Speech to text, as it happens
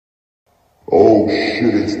Oh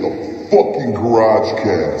shit, it's the fucking Garage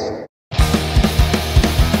Cast.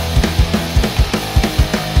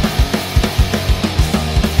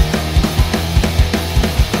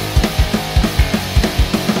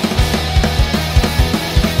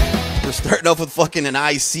 We're starting off with fucking an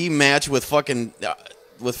IC match with fucking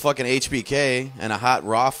HBK and a hot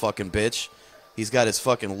raw fucking bitch. He's got his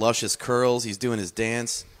fucking luscious curls. He's doing his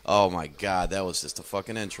dance. Oh my god, that was just a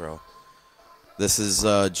fucking intro. This is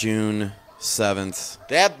June 7th.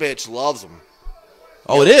 That bitch loves him.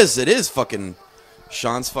 Oh, it is. It is fucking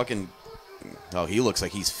Sean's fucking. Oh, he looks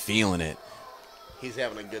like he's feeling it. He's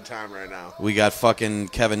having a good time right now. We got fucking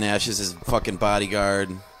Kevin Nash as his fucking bodyguard.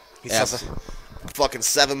 He says, fucking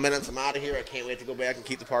 7 minutes, I'm out of here. I can't wait to go back and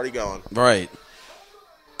keep the party going. Right.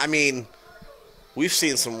 I mean, we've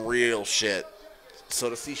seen some real shit. So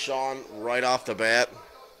to see Sean right off the bat,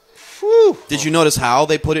 whew. Did you notice how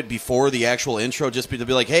they put it before the actual intro? Just to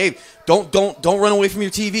be like, hey, don't run away from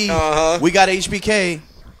your TV. Uh-huh. We got HBK.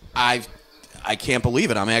 I can't believe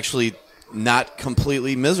it. I'm actually not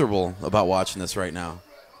completely miserable about watching this right now.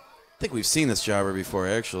 I think we've seen this jobber before,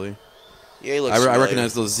 actually. Yeah, he looks I familiar.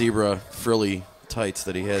 recognize those zebra frilly tights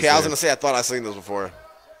that he has. Okay, I was there. going to say, I thought I'd seen this before.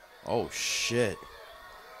 Oh, shit.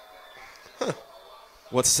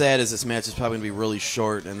 What's sad is this match is probably going to be really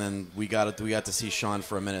short, and then we got to see Sean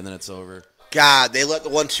for a minute, and then it's over. God, they let the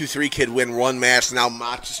 1-2-3 kid win one match, and now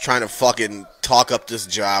Mach is trying to fucking talk up this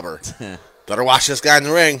jobber. Better watch this guy in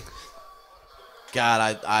the ring.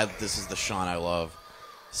 God, this is the Sean I love.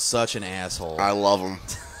 Such an asshole. I love him.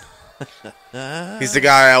 He's the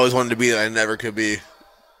guy I always wanted to be that I never could be.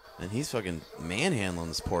 And he's fucking manhandling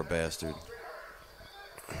this poor bastard.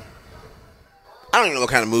 I don't even know what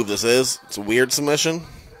kind of move this is. It's a weird submission.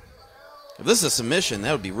 If this is a submission,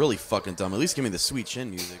 that would be really fucking dumb. At least give me the sweet chin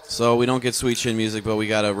music. So we don't get sweet chin music, but we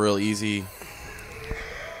got a real easy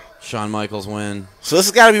Shawn Michaels win. So this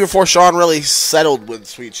has got to be before Sean really settled with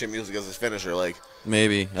sweet chin music as his finisher. Like,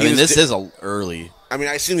 maybe. I mean, this is early. I mean,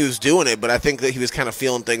 I assume he was doing it, but I think that he was kind of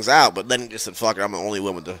feeling things out. But then he just said, fuck it, I'm the only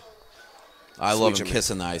one with the I love him chin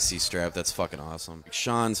kissing the IC strap. That's fucking awesome.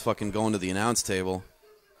 Sean's fucking going to the announce table.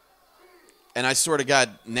 And I swear to God,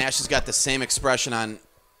 Nash has got the same expression on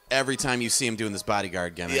every time you see him doing this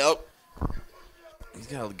bodyguard gimmick. Yep. He's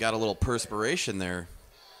got a little perspiration there.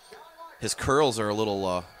 His curls are a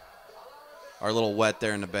little wet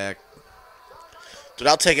there in the back. Dude,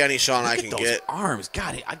 I'll take any Sean I Look can at those get. arms.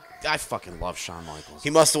 God, I fucking love Shawn Michaels. He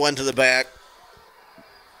must have went to the back.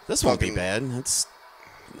 This won't be fucking- bad.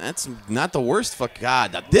 That's not the worst. Fuck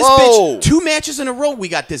God. This Whoa. bitch, 2 matches in a row, we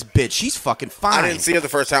got this bitch. She's fucking fine. I didn't see her the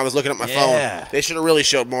first time. I was looking at my Yeah. phone. They should have really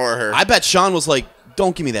showed more of her. I bet Sean was like,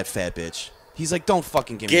 don't give me that fat bitch. He's like, don't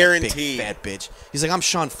fucking give me that Guaranteed. big fat bitch. He's like, I'm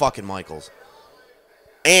Shawn fucking Michaels.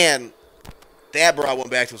 And that bro went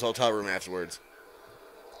back to his hotel room afterwards.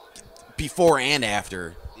 Before and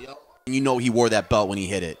after. Yep. And you know he wore that belt when he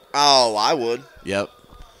hit it. Oh, I would. Yep.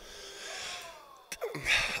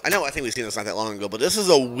 I think we've seen this not that long ago, but this is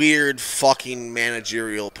a weird fucking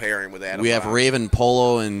managerial pairing with Adam We have Bomb. Raven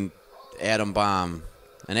Polo and Adam Bomb.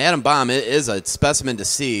 And Adam Bomb is a specimen to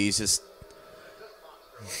see. He's just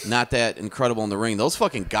not that incredible in the ring. Those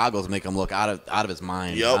fucking goggles make him look out of his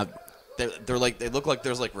mind. Yep. They look like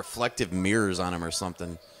there's like reflective mirrors on him or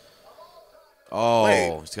something. Oh,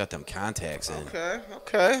 Wait. he's got them contacts in.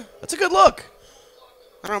 Okay. That's a good look.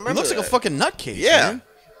 I don't He remember looks like a that. fucking nutcase. Yeah. Man.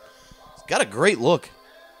 He's got a great look.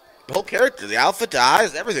 The whole character, the outfit, the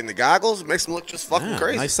eyes, everything, the goggles, it makes him look just fucking Yeah,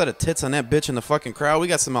 crazy. nice set of tits on that bitch in the fucking crowd. We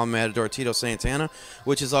got some El Matador Tito Santana,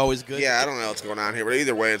 which is always good. Yeah, I don't know what's going on here, but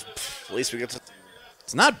either way, at least we get to...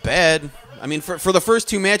 It's not bad. I mean, for the first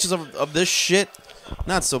 2 matches of this shit,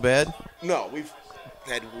 not so bad. No, we've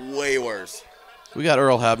had way worse. We got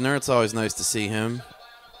Earl Hebner. It's always nice to see him.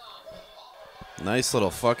 Nice little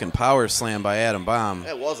fucking power slam by Adam Bomb,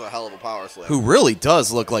 That was a hell of a power slam. who really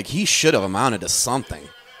does look like he should have amounted to something.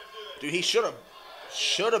 Dude, he should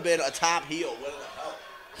have been a top heel. What the hell?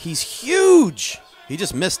 He's huge. He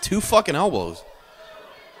just missed 2 fucking elbows.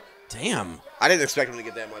 Damn. I didn't expect him to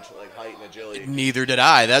get that much like height and agility. Neither did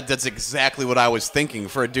I. That's exactly what I was thinking.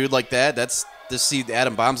 For a dude like that, see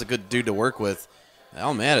Adam Bomb's a good dude to work with.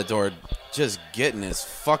 El Matador just getting his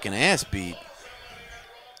fucking ass beat.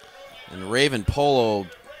 And Raven Polo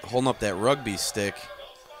holding up that rugby stick.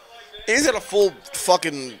 He's got a full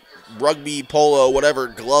fucking rugby polo whatever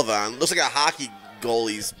glove on. Looks like a hockey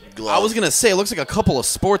goalie's glove. I was going to say, it looks like a couple of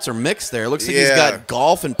sports are mixed there. It looks like he's Yeah. got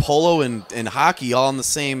golf and polo and hockey all in the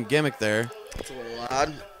same gimmick there. That's a little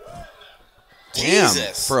odd. Damn.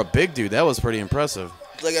 Jesus. For a big dude, that was pretty impressive.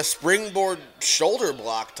 Like a springboard shoulder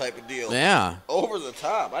block type of deal. Yeah. Over the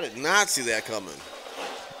top. I did not see that coming.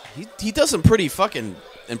 He does some pretty fucking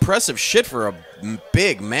impressive shit for a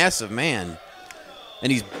big, massive man.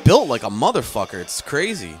 And he's built like a motherfucker. It's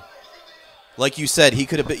crazy. Like you said, he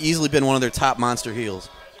could have easily been one of their top monster heels.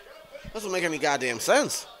 Doesn't make any goddamn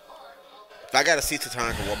sense. I gotta see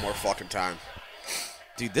Tatanka one more fucking time.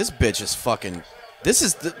 Dude, this bitch is fucking... This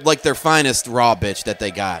is like their finest Raw bitch that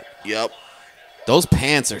they got. Yep. Those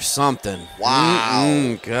pants are something.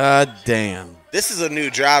 Wow. God damn. This is a new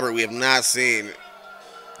jobber we have not seen.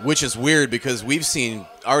 Which is weird because we've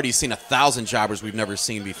already seen 1,000 jobbers we've never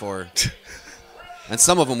seen before. And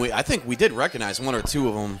some of them, I think we did recognize one or two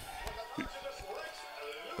of them.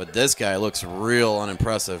 But this guy looks real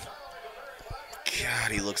unimpressive.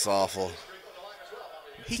 God, he looks awful.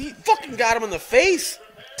 He fucking got him in the face.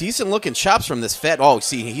 Decent looking chops from this fat. Oh,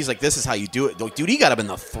 see, he's like, this is how you do it. Dude, he got him in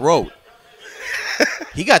the throat.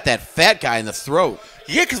 He got that fat guy in the throat.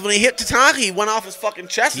 Yeah, because when he hit Tatanka, he went off his fucking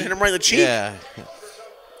chest and hit him right in the cheek. Yeah.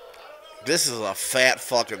 This is a fat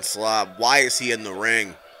fucking slob. Why is he in the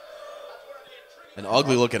ring? An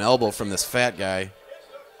ugly looking elbow from this fat guy.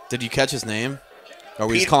 Did you catch his name? Or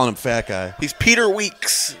were we just calling him fat guy? He's Peter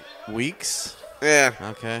Weeks. Weeks? Yeah.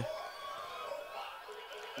 Okay.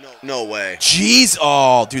 No way. Jeez.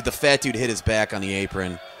 Oh, dude, the fat dude hit his back on the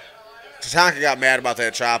apron. Tatanka got mad about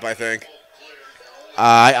that chop, I think.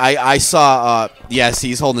 I saw. Yes,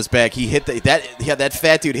 he's holding his back. He hit that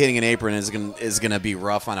fat dude hitting an apron is gonna be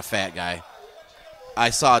rough on a fat guy. I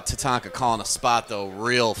saw Tatanka calling a spot though,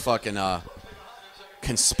 real fucking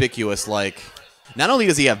conspicuous. Like, not only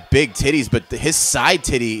does he have big titties, but his side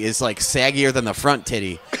titty is like saggier than the front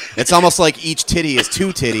titty. It's almost like each titty is two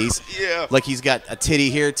titties. Yeah. Like he's got a titty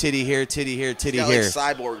here, titty here, titty here, titty He's got here. like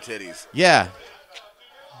cyborg titties. Yeah.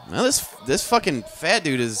 Well, this fucking fat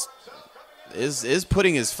dude is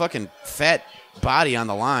putting his fucking fat body on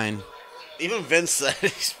the line. Even Vince said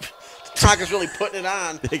Tatanka's really putting it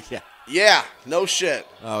on. Yeah. Yeah, no shit.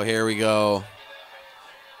 Oh, here we go.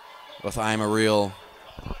 With I'm a real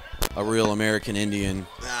American Indian.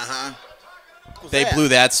 Uh-huh. They blew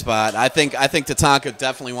that spot. I think Tatanka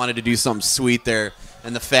definitely wanted to do something sweet there,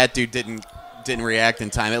 and the fat dude didn't react in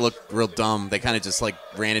time. It looked real dumb. They kind of just like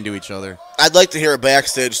ran into each other. I'd like to hear a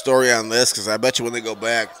backstage story on this because I bet you when they go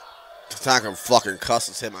back, Tatanka fucking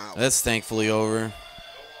cusses him out. That's thankfully over.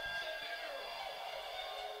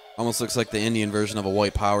 Almost looks like the Indian version of a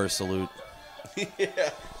white power salute.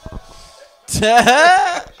 Yeah.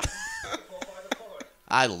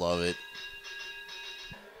 I love it.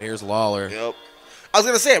 Here's Lawler. Yep. I was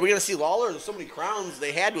going to say, are we going to see Lawler? There's so many crowns,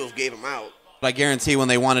 they had to have gave him out. But I guarantee when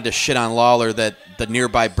they wanted to shit on Lawler that the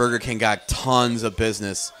nearby Burger King got tons of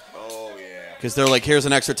business. Oh, yeah. Because they're like, here's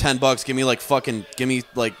an extra $10. Give me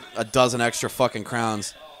like a dozen extra fucking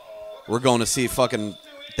crowns. We're going to see fucking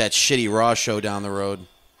that shitty Raw show down the road.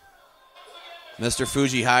 Mr.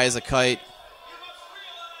 Fuji high as a kite.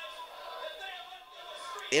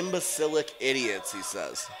 Imbecilic idiots, he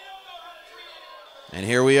says. And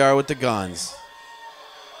here we are with the Guns.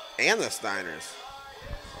 And the Steiners.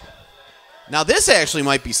 Now this actually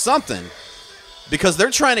might be something. Because they're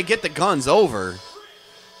trying to get the Guns over.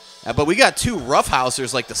 But we got two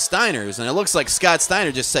roughhousers like the Steiners. And it looks like Scott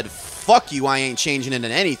Steiner just said, fuck you, I ain't changing into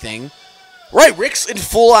anything. Right, Rick's in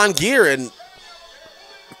full-on gear and...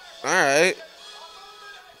 Alright.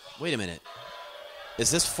 Wait a minute.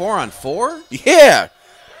 Is this 4-on-4? Yeah.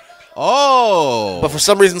 Oh. But for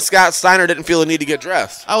some reason, Scott Steiner didn't feel the need to get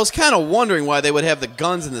dressed. I was kind of wondering why they would have the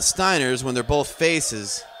Guns and the Steiners when they're both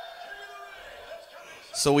faces.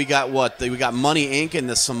 So we got what? We got Money Inc. and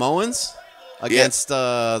the Samoans against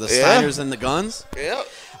the Steiners and the Guns? Yep.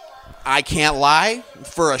 I can't lie.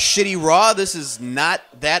 For a shitty Raw, this is not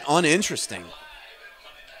that uninteresting.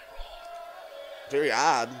 Very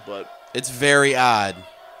odd, but... It's very odd.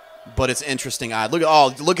 But it's interesting odd.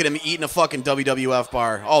 Look at him eating a fucking WWF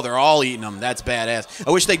bar. Oh, they're all eating them. That's badass.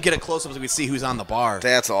 I wish they'd get a close-up so we could see who's on the bar.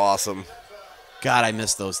 That's awesome. God, I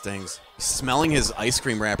miss those things. He's smelling his ice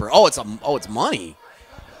cream wrapper. Oh, it's money.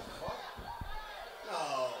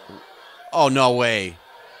 Oh, no way.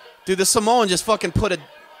 Dude, the Samoan just fucking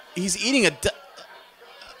he's eating a...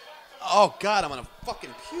 Oh, God, I'm going to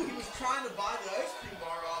fucking puke. He was trying to buy the ice cream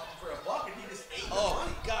bar off him for $1 and he just ate the Oh,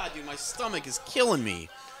 money. my God, dude, my stomach is killing me.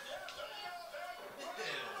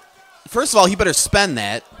 First of all, he better spend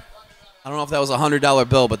that. I don't know if that was a $100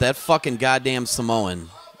 bill, but that fucking goddamn Samoan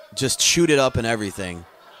just chewed it up and everything.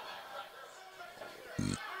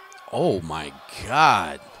 Oh, my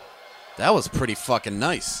God. That was pretty fucking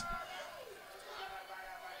nice.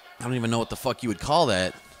 I don't even know what the fuck you would call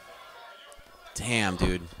that. Damn,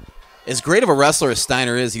 dude. As great of a wrestler as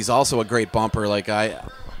Steiner is, he's also a great bumper. Like, I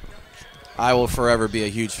will forever be a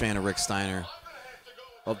huge fan of Rick Steiner.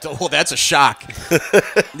 Well, that's a shock.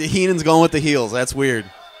 The Heenan's going with the heels. That's weird.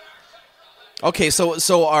 Okay,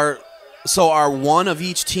 so are one of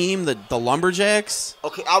each team the Lumberjacks?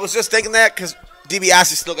 Okay, I was just thinking that because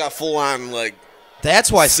DiBiase still got full on like.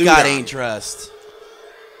 That's why Suit Scott on. ain't dressed.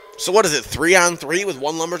 So what is it? 3-on-3 with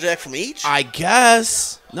one lumberjack from each? I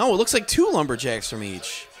guess. No, it looks like 2 Lumberjacks from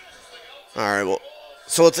each. All right, well,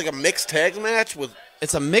 so it's like a mixed tag match with.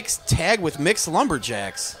 It's a mixed tag with mixed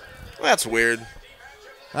Lumberjacks. Well, that's weird.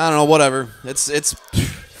 I don't know, whatever. It's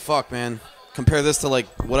fuck, man. Compare this to like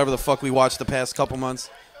whatever the fuck we watched the past couple months.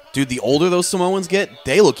 Dude, the older those Samoans get,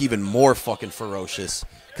 they look even more fucking ferocious.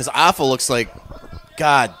 Because Alpha looks like,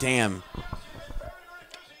 god damn.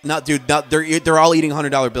 They're all eating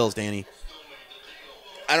 $100 bills, Danny.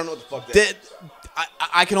 I don't know what the fuck that is.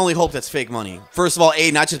 I can only hope that's fake money. First of all,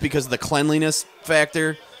 not just because of the cleanliness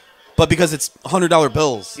factor, but because it's $100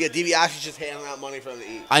 bills. Yeah, DiBiase's just handing out money for them to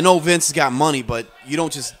eat. I know Vince has got money, but you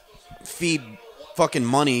don't just feed fucking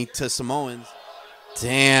money to Samoans.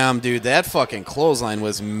 Damn, dude, that fucking clothesline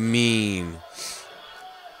was mean.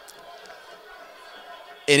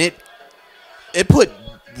 And it put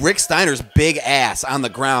Rick Steiner's big ass on the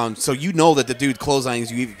ground, so you know that the dude clothesline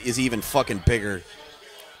is even fucking bigger.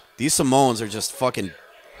 These Samoans are just fucking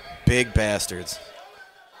big bastards.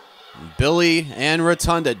 Billy and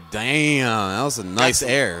Rotunda, damn, that was a nice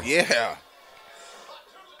air. Yeah.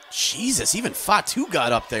 Jesus, even Fatu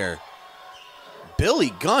got up there.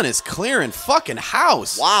 Billy Gunn is clearing fucking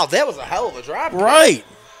house. Wow, that was a hell of a drop. Right.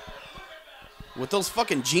 With those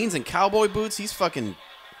fucking jeans and cowboy boots, he's fucking...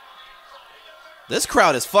 This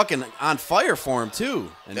crowd is fucking on fire for him,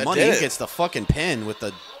 too. And That Money did it. gets the fucking pin with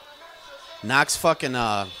the... Knocks fucking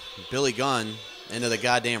Billy Gunn into the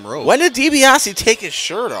goddamn rope. When did DiBiase take his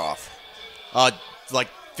shirt off? Like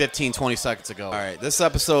 15, 20 seconds ago. All right, this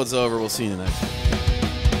episode's over. We'll see you next.